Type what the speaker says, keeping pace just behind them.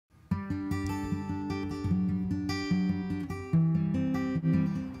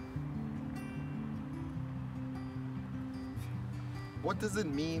what does it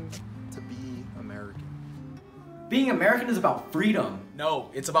mean to be American? Being American is about freedom. No,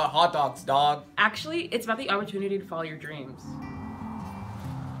 it's about hot dogs, dog. Actually, it's about the opportunity to follow your dreams.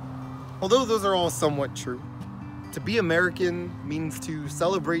 Although those are all somewhat true, to be American means to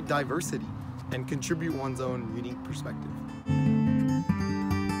celebrate diversity and contribute one's own unique perspective.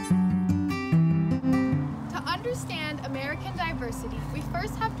 To understand American diversity, we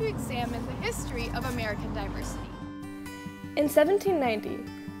first have to examine the history of American diversity. In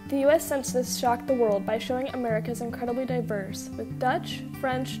 1790, the U.S. Census shocked the world by showing America as incredibly diverse, with Dutch,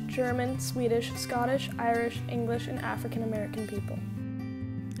 French, German, Swedish, Scottish, Irish, English, and African American people.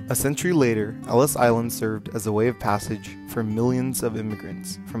 A century later, Ellis Island served as a way of passage for millions of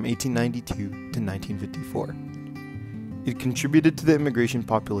immigrants from 1892 to 1954. It contributed to the immigration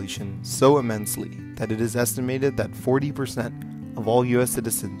population so immensely that it is estimated that 40% of all U.S.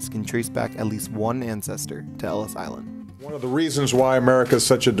 citizens can trace back at least one ancestor to Ellis Island. One of the reasons why America is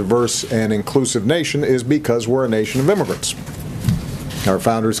such a diverse and inclusive nation is because we're a nation of immigrants. Our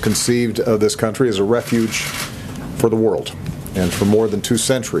founders conceived of this country as a refuge for the world. And for more than 2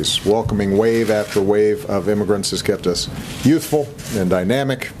 centuries, welcoming wave after wave of immigrants has kept us youthful and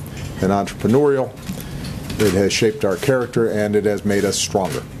dynamic and entrepreneurial. It has shaped our character and it has made us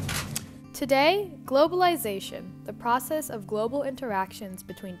stronger. Today, globalization, the process of global interactions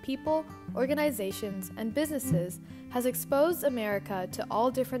between people, organizations, and businesses, has exposed America to all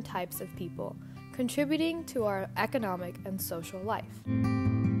different types of people, contributing to our economic and social life.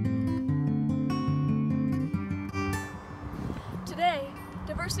 Today,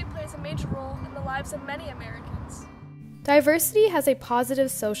 diversity plays a major role in the lives of many Americans. Diversity has a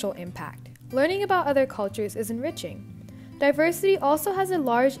positive social impact. Learning about other cultures is enriching. Diversity also has a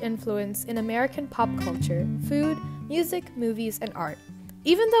large influence in American pop culture, food, music, movies, and art.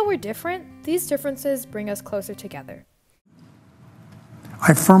 Even though we're different, these differences bring us closer together.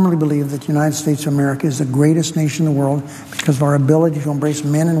 I firmly believe that the United States of America is the greatest nation in the world because of our ability to embrace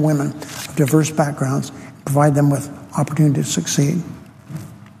men and women of diverse backgrounds and provide them with opportunity to succeed.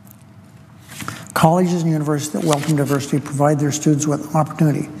 Colleges and universities that welcome diversity provide their students with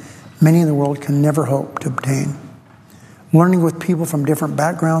opportunity many in the world can never hope to obtain. Learning with people from different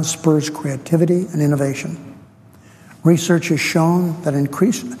backgrounds spurs creativity and innovation. Research has shown that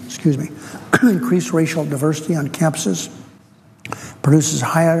increased racial diversity on campuses produces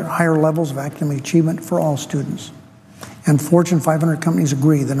higher levels of academic achievement for all students. And Fortune 500 companies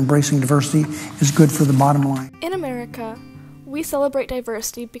agree that embracing diversity is good for the bottom line. In America, we celebrate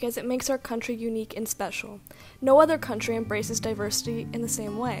diversity because it makes our country unique and special. No other country embraces diversity in the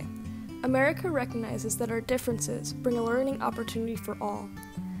same way. America recognizes that our differences bring a learning opportunity for all.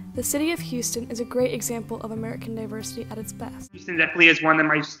 The city of Houston is a great example of American diversity at its best. Houston definitely is one of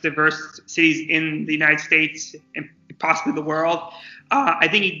the most diverse cities in the United States and possibly the world. I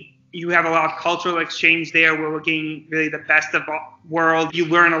think you have a lot of cultural exchange there where we're getting really the best of all world. You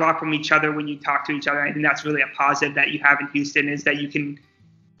learn a lot from each other when you talk to each other. I think that's really a positive that you have in Houston is that you can,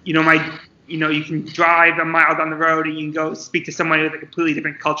 you can drive a mile down the road and you can go speak to someone with a completely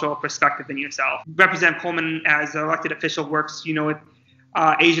different cultural perspective than yourself. Representative Coleman, as an elected official, works, with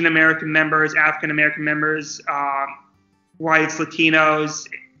Asian American members, African American members, whites, Latinas,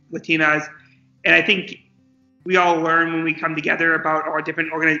 and I think we all learn when we come together about our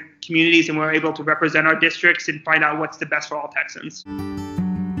different communities and we're able to represent our districts and find out what's the best for all Texans.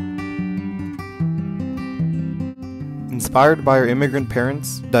 Inspired by our immigrant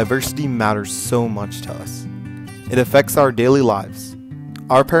parents, diversity matters so much to us. It affects our daily lives.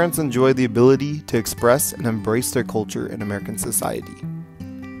 Our parents enjoy the ability to express and embrace their culture in American society.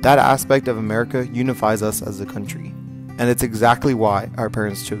 That aspect of America unifies us as a country, and it's exactly why our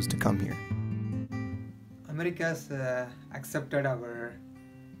parents chose to come here. America's accepted our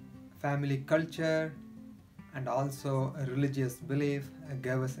family culture and also a religious belief,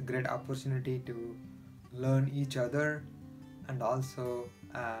 gave us a great opportunity to learn each other and also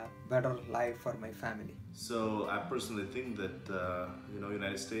a better life for my family. So I personally think that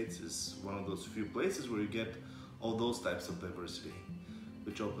United States is one of those few places where you get all those types of diversity,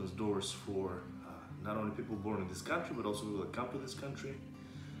 which opens doors for not only people born in this country but also people that come to this country.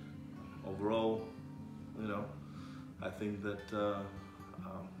 Overall, I think that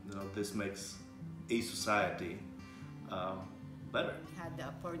this makes a society better. We had the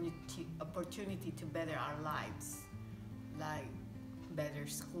opportunity to better our lives, like better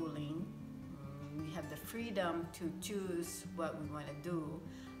schooling. We have the freedom to choose what we want to do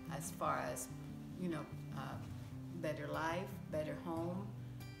as far as, better life, better home,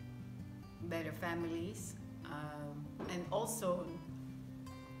 better families, and also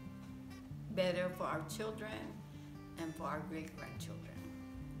better for our children and for our great-grandchildren.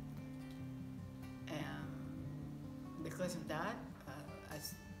 And because of that,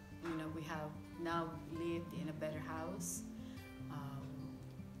 as you know, we have now lived in a better house,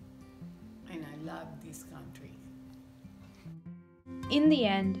 and I love this country. In the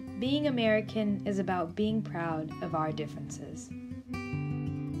end, being American is about being proud of our differences.